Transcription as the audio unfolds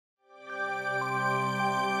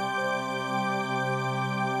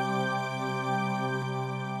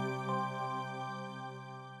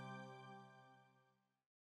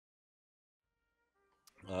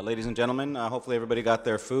Ladies and gentlemen, hopefully everybody got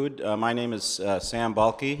their food. My name is Sam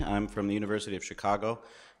Balke. I'm from the University of Chicago,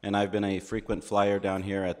 and I've been a frequent flyer down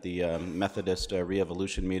here at the Methodist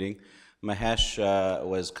Re-Evolution meeting. Mahesh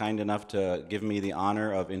was kind enough to give me the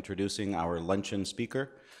honor of introducing our luncheon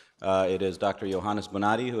speaker. It is Dr. Johannes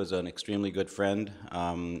Bonatti, who is an extremely good friend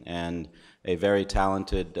and a very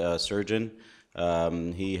talented surgeon.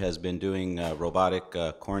 He has been doing robotic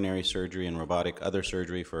coronary surgery and robotic other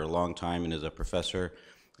surgery for a long time and is a professor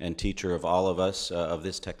and teacher of all of us of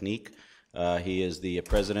this technique. He is the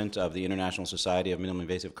president of the International Society of Minimally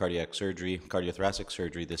Invasive Cardiac Surgery, Cardiothoracic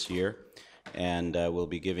Surgery this year, and will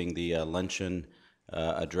be giving the luncheon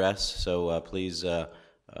address. So please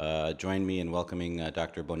join me in welcoming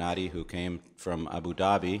Dr. Bonatti, who came from Abu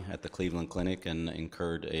Dhabi at the Cleveland Clinic and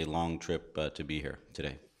incurred a long trip to be here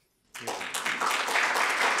today.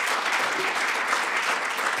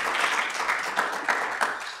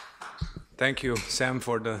 Thank you, Sam,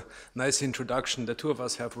 for the nice introduction. The two of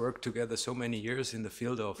us have worked together so many years in the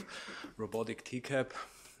field of robotic TCAP.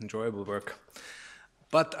 Enjoyable work.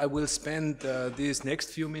 But I will spend these next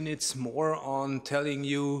few minutes more on telling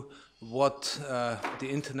you what the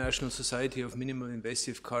International Society of Minimally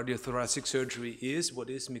Invasive Cardiothoracic Surgery is, what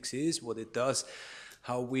ISMICS is, what it does,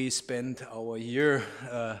 how we spend our year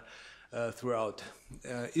throughout.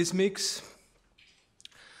 ISMICS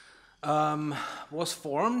was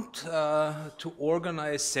formed to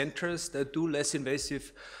organize centers that do less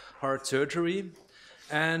invasive heart surgery,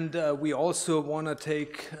 and we also want to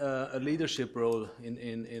take a leadership role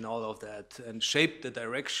in all of that and shape the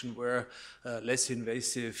direction where less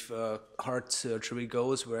invasive heart surgery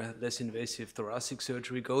goes, where less invasive thoracic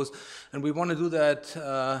surgery goes, and we want to do that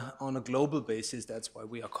on a global basis. That's why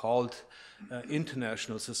we are called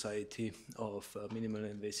International Society of Minimally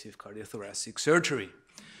Invasive Cardiothoracic Surgery.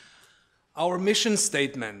 Our mission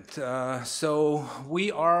statement, so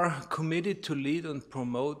we are committed to lead and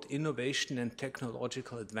promote innovation and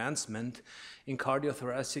technological advancement in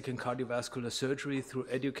cardiothoracic and cardiovascular surgery through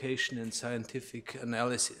education and scientific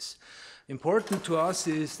analysis. Important to us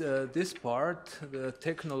is this part, the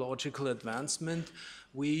technological advancement.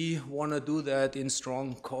 We want to do that in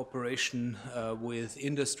strong cooperation with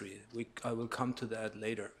industry. I will come to that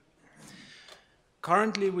later.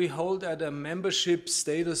 Currently, we hold at a membership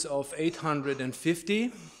status of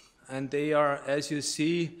 850, and they are, as you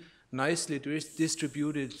see, nicely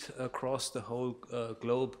distributed across the whole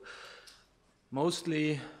globe.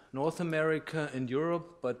 Mostly North America and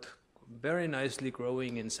Europe, but very nicely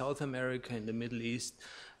growing in South America, in the Middle East,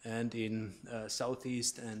 and in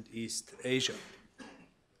Southeast and East Asia.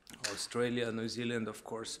 Australia, New Zealand, of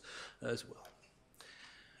course, as well.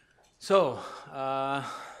 So,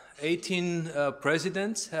 18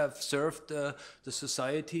 presidents have served the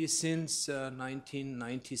society since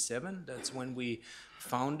 1997. That's when we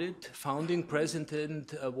founded. Founding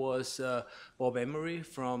president was Bob Emery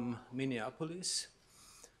from Minneapolis.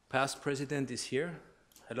 Past president is here.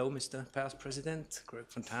 Hello, Mr. Past President. Greg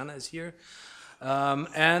Fontana is here.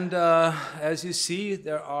 As you see,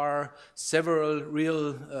 there are several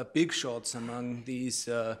real big shots among these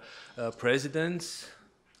presidents.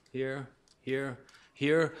 Here.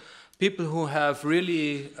 People who have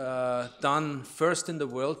really done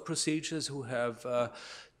first-in-the-world procedures, who have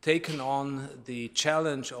taken on the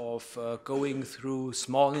challenge of going through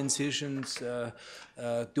small incisions,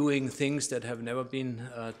 doing things that have never been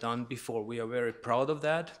done before. We are very proud of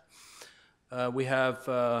that. We have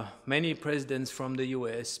many presidents from the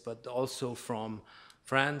US, but also from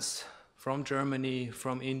France, from Germany,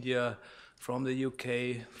 from India, from the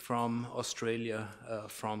UK, from Australia,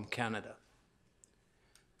 from Canada.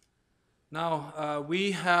 Now,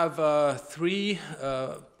 we have 3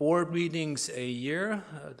 board meetings a year.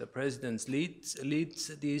 The president leads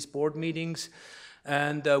these board meetings,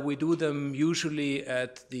 and we do them usually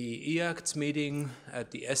at the EACTS meeting,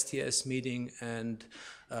 at the STS meeting, and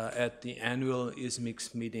at the annual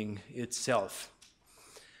ISMICS meeting itself.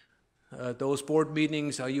 Those board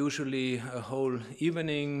meetings are usually a whole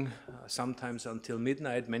evening, sometimes until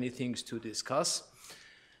midnight, many things to discuss.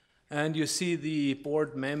 And you see the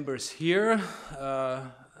board members here.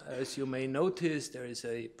 As you may notice, there is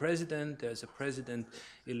a president, there's a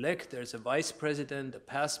president-elect, there's a vice president, a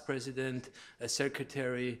past president, a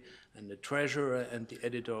secretary, and a treasurer, and the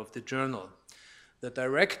editor of the journal. The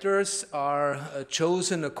directors are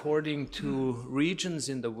chosen according to regions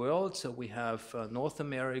in the world. So we have North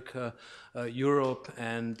America, Europe,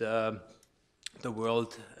 and the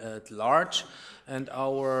world at large. And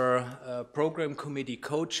our program committee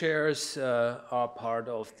co-chairs are part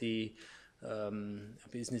of the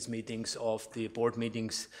business meetings of the board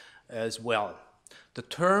meetings as well. The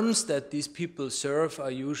terms that these people serve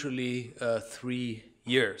are usually 3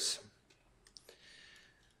 years.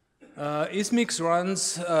 ISMICS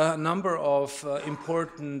runs a number of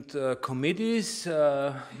important committees.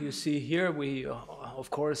 You see here we, of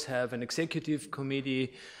course, have an executive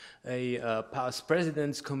committee, a past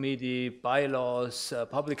president's committee, bylaws,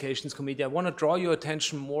 publications committee. I want to draw your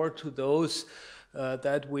attention more to those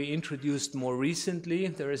that we introduced more recently.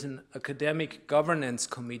 There is an academic governance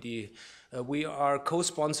committee. We are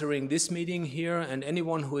co-sponsoring this meeting here, and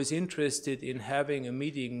anyone who is interested in having a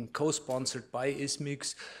meeting co-sponsored by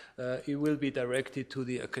ISMICS, it will be directed to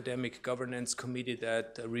the academic governance committee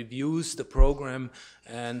that reviews the program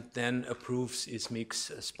and then approves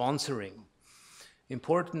ISMICS sponsoring.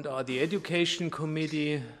 Important are the education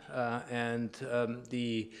committee and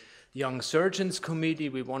the Young Surgeons Committee.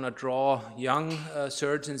 We want to draw young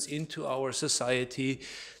surgeons into our society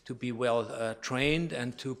to be well trained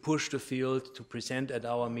and to push the field to present at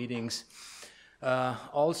our meetings.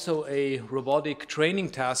 Also, a robotic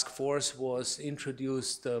training task force was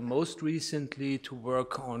introduced most recently to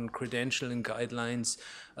work on credentialing guidelines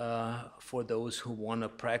for those who want to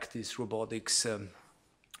practice robotics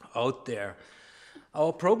out there.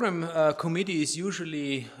 Our program committee is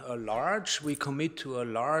usually large. We commit to a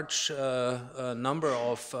large number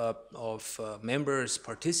of members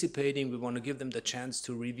participating. We want to give them the chance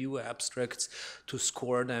to review abstracts, to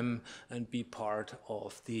score them, and be part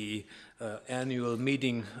of the annual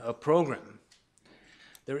meeting program.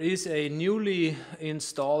 There is a newly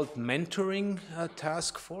installed mentoring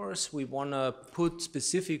task force. We want to put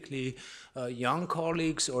specifically young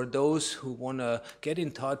colleagues or those who want to get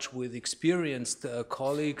in touch with experienced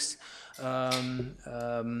colleagues,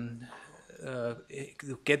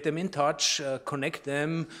 get them in touch, connect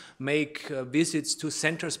them, make visits to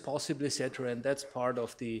centers possibly, etc. And that's part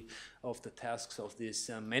of the tasks of this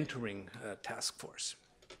mentoring task force.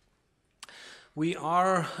 We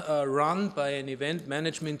are run by an event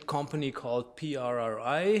management company called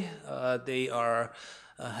PRRI. They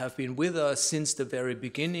have been with us since the very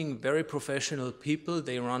beginning, very professional people.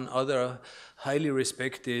 They run other highly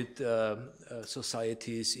respected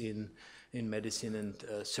societies in medicine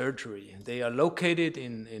and surgery. They are located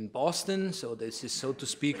in Boston, so this is, so to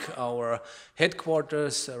speak, our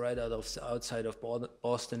headquarters right outside of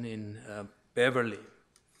Boston in Beverly.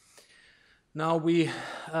 Now,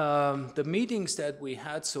 the meetings that we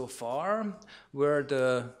had so far were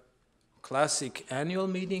the classic annual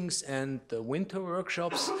meetings and the winter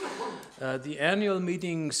workshops. The annual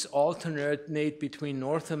meetings alternate between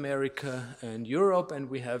North America and Europe, and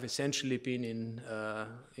we have essentially been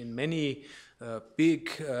in many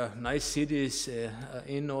big, nice cities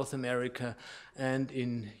in North America and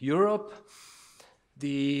in Europe.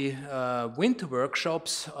 The winter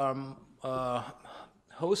workshops are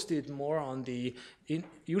hosted more on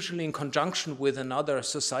usually in conjunction with another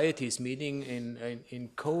societies meeting in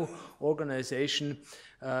co-organization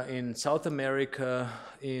in South America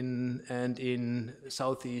and in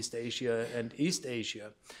Southeast Asia and East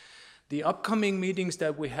Asia. The upcoming meetings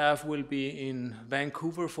that we have will be in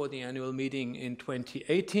Vancouver for the annual meeting in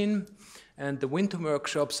 2018, and the winter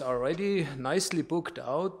workshops are already nicely booked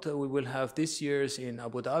out. We will have this year's in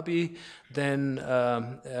Abu Dhabi, then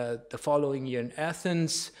the following year in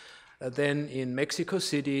Athens, then in Mexico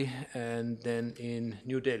City, and then in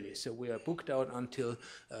New Delhi. So we are booked out until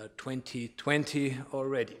 2020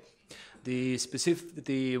 already.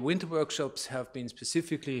 The winter workshops have been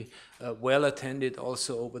specifically well attended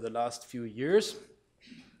also over the last few years.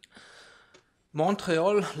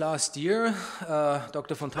 Montreal last year,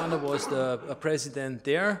 Dr. Fontana was the president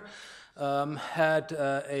there, had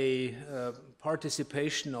a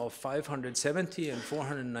participation of 570 and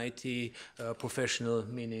 490 professionals,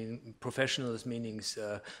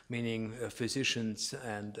 meaning physicians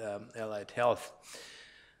and allied health.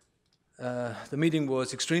 The meeting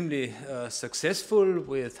was extremely successful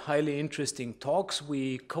with highly interesting talks.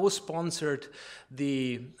 We co-sponsored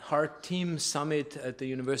the Heart Team Summit at the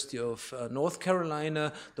University of North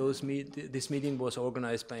Carolina. This meeting was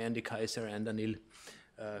organized by Andy Kaiser and Anil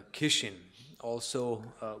Kishin. Also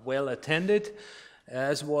well attended,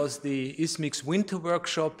 as was the ISMICS Winter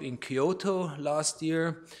Workshop in Kyoto last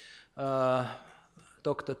year.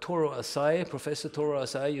 Dr. Toru Asai, Professor Toru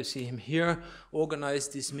Asai, you see him here,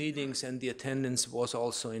 organized these meetings, and the attendance was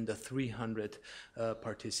also in the 300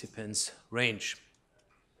 participants range.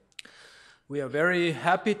 We are very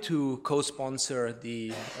happy to co-sponsor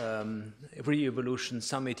the Re-Evolution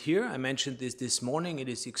Summit here. I mentioned this morning. It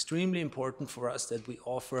is extremely important for us that we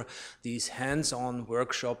offer these hands-on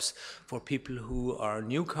workshops for people who are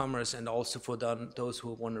newcomers and also for those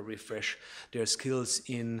who want to refresh their skills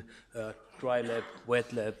in dry lab,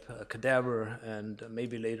 wet lab, cadaver, and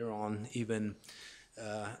maybe later on even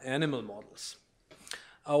animal models.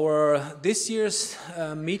 This year's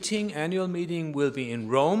annual meeting, will be in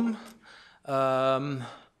Rome.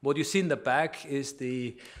 What you see in the back is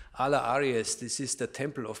the Ala Aries. This is the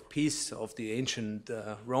Temple of Peace of the ancient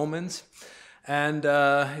Romans. And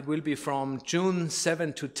it will be from June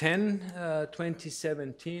 7 to 10,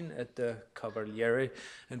 2017 at the Cavaliere.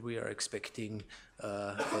 And we are expecting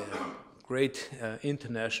a great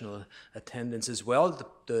international attendance as well.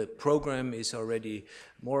 The program is already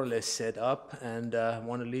more or less set up, and I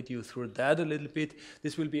want to lead you through that a little bit.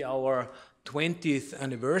 This will be our 20th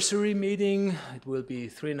anniversary meeting. It will be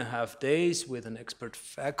 3.5 days with an expert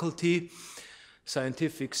faculty,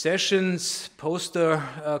 scientific sessions, poster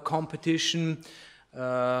competition,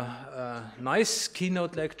 nice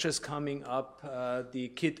keynote lectures coming up. The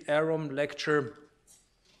Kid Aram lecture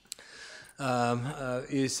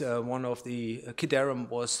is one of the, Kid Aram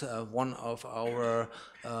was one of our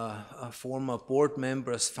former board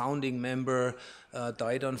members, founding member,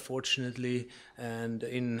 died unfortunately, and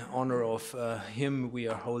in honor of him we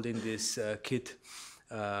are holding this Kid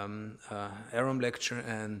Aram lecture,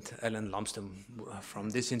 and Alan Lumsden from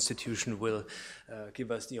this institution will give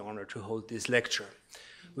us the honor to hold this lecture.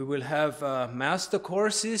 We will have master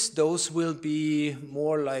courses. Those will be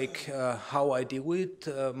more like how I do it,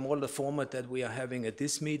 more the format that we are having at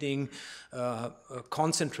this meeting,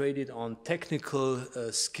 concentrated on technical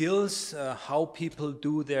skills, how people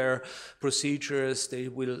do their procedures.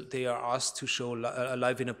 They are asked to show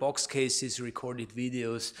live in a box cases, recorded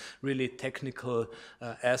videos, really technical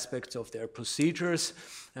aspects of their procedures.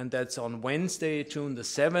 And that's on Wednesday, June the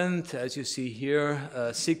 7th. As you see here,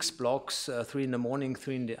 6 blocks, 3 in the morning,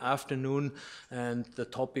 3 in the afternoon. And the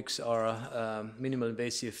topics are minimal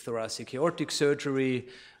invasive thoracic aortic surgery,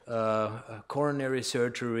 coronary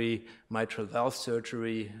surgery, mitral valve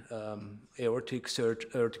surgery, aortic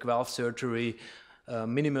valve surgery,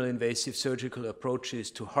 minimal invasive surgical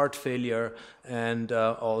approaches to heart failure, and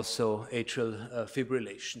also atrial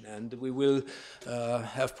fibrillation. And we will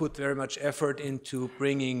have put very much effort into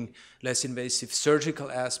bringing less invasive surgical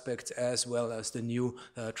aspects as well as the new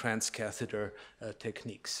transcatheter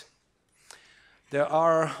techniques. There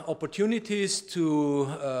are opportunities to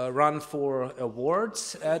run for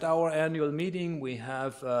awards at our annual meeting. We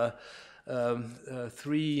have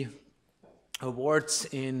 3 awards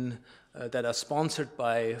that are sponsored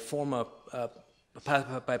by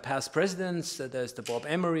past presidents. There's the Bob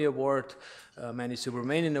Emery Award, Manny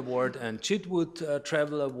Subramanian Award, and Chitwood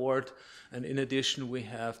Travel Award. And in addition, we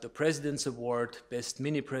have the President's Award, Best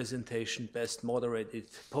Mini Presentation, Best Moderated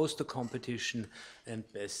Poster Competition, and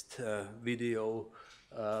Best Video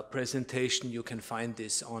Presentation. You can find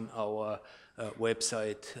this on our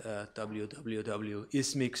website,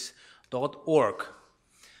 www.ismics.org.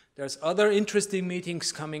 There's other interesting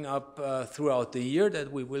meetings coming up throughout the year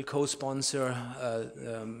that we will co-sponsor.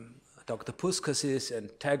 Dr. Puskas's and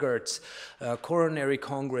Taggart's Coronary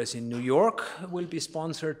Congress in New York will be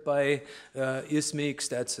sponsored by ISMICS.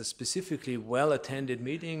 That's a specifically well-attended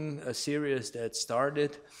meeting, a series that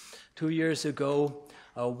started 2 years ago.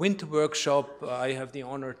 A winter workshop, I have the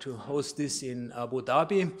honor to host this in Abu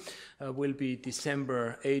Dhabi, will be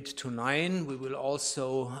December 8 to 9. We will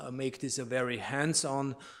also make this a very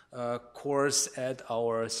hands-on course at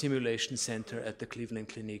our simulation center at the Cleveland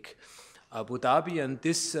Clinic, Abu Dhabi. And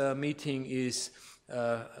this meeting is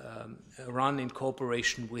run in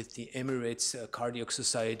cooperation with the Emirates Cardiac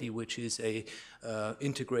Society, which is a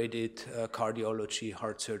integrated cardiology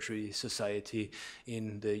heart surgery society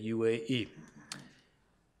in the UAE.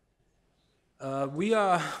 We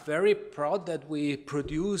are very proud that we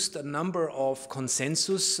produced a number of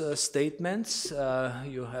consensus statements.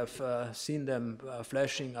 You have seen them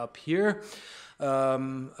flashing up here.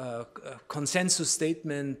 Consensus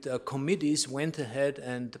statement committees went ahead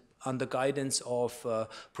and, under guidance of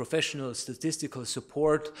professional statistical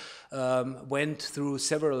support, went through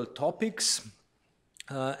several topics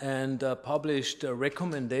and published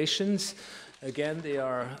recommendations. Again, they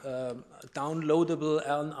are downloadable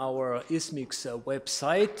on our ISMICS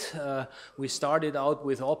website. We started out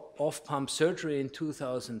with off-pump surgery in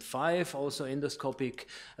 2005, also endoscopic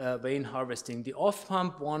vein harvesting. The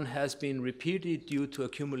off-pump one has been repeated due to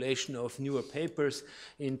accumulation of newer papers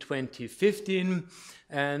in 2015.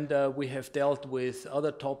 And we have dealt with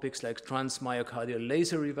other topics like transmyocardial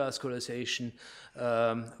laser revascularization,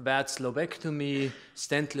 VATS lobectomy,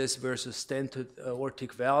 stentless versus stented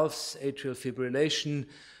aortic valves, atrial fibrillation,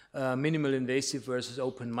 minimal invasive versus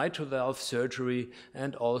open mitral valve surgery,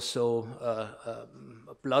 and also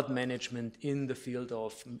blood management in the field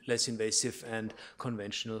of less invasive and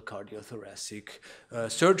conventional cardiothoracic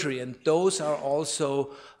surgery. And those are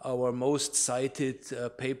also our most cited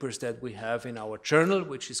papers that we have in our journal,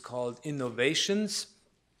 which is called Innovations.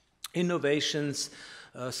 Innovations,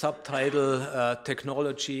 subtitle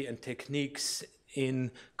Technology and Techniques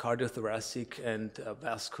in Cardiothoracic and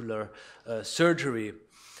Vascular Surgery.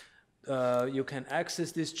 You can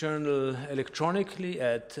access this journal electronically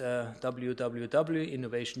at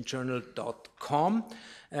www.innovationjournal.com.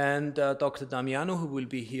 And Dr. Damiano, who will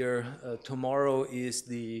be here tomorrow, is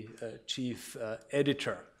the chief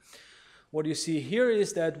editor. What you see here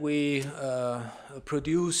is that we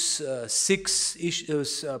produce 6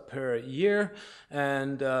 issues per year,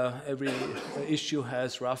 and every issue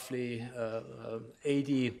has roughly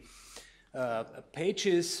 80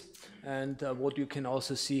 pages. And what you can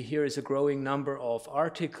also see here is a growing number of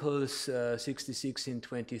articles, 66 in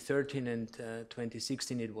 2013, and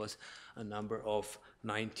 2016 it was a number of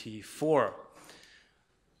 94.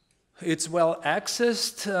 It's well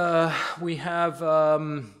accessed. We have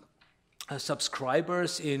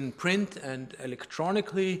subscribers in print and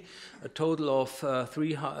electronically, a total of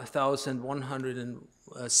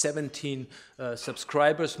 3,117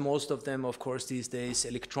 subscribers, most of them, of course, these days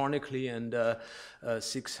electronically, and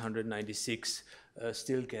 696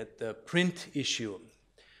 still get the print issue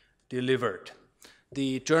delivered.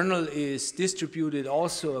 The journal is distributed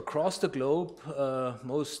also across the globe.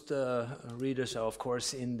 Most readers are, of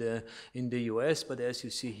course, in the US, but as you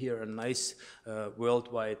see here, a nice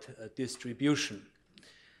worldwide distribution.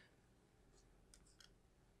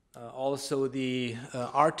 Also, the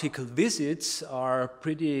article visits are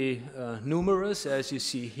pretty numerous, as you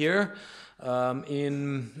see here.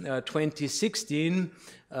 In 2016,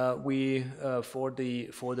 we for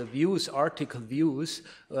the views, article views,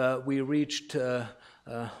 we reached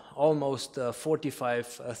almost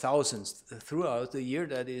 45,000 throughout the year.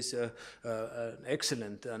 That is an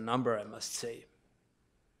excellent number, I must say.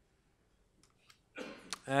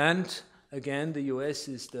 And again, the US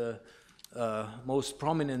is the most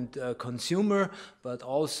prominent consumer, but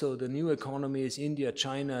also the new economies, India,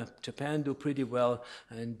 China, Japan do pretty well,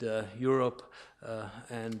 and Europe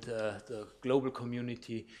and the global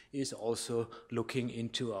community is also looking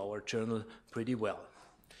into our journal pretty well.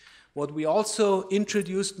 What we also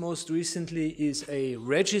introduced most recently is a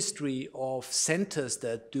registry of centers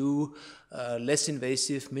that do less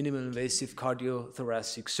invasive, minimal invasive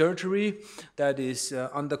cardiothoracic surgery. That is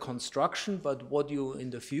under construction, but what you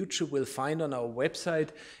in the future will find on our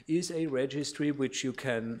website is a registry which you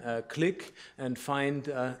can click and find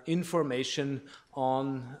information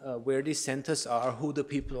on where these centers are, who the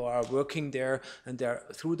people are working there, and there,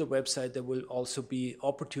 through the website there will also be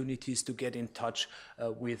opportunities to get in touch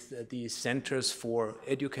with these centers for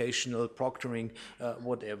educational, proctoring,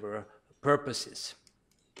 whatever purposes.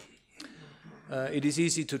 It is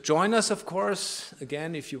easy to join us, of course.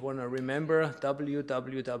 Again, if you want to remember,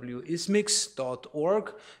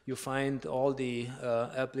 www.ismics.org. You find all the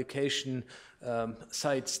application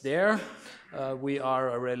sites there. We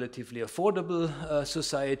are a relatively affordable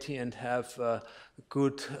society and have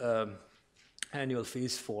good annual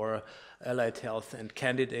fees for allied health and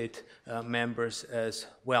candidate members as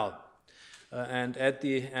well. And at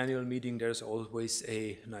the annual meeting, there's always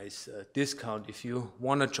a nice discount if you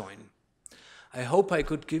want to join. I hope I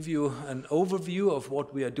could give you an overview of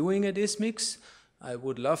what we are doing at ISMICS. I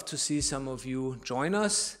would love to see some of you join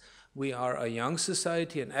us. We are a young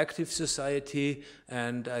society, an active society,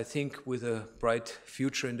 and I think with a bright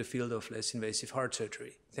future in the field of less invasive heart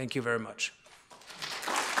surgery. Thank you very much.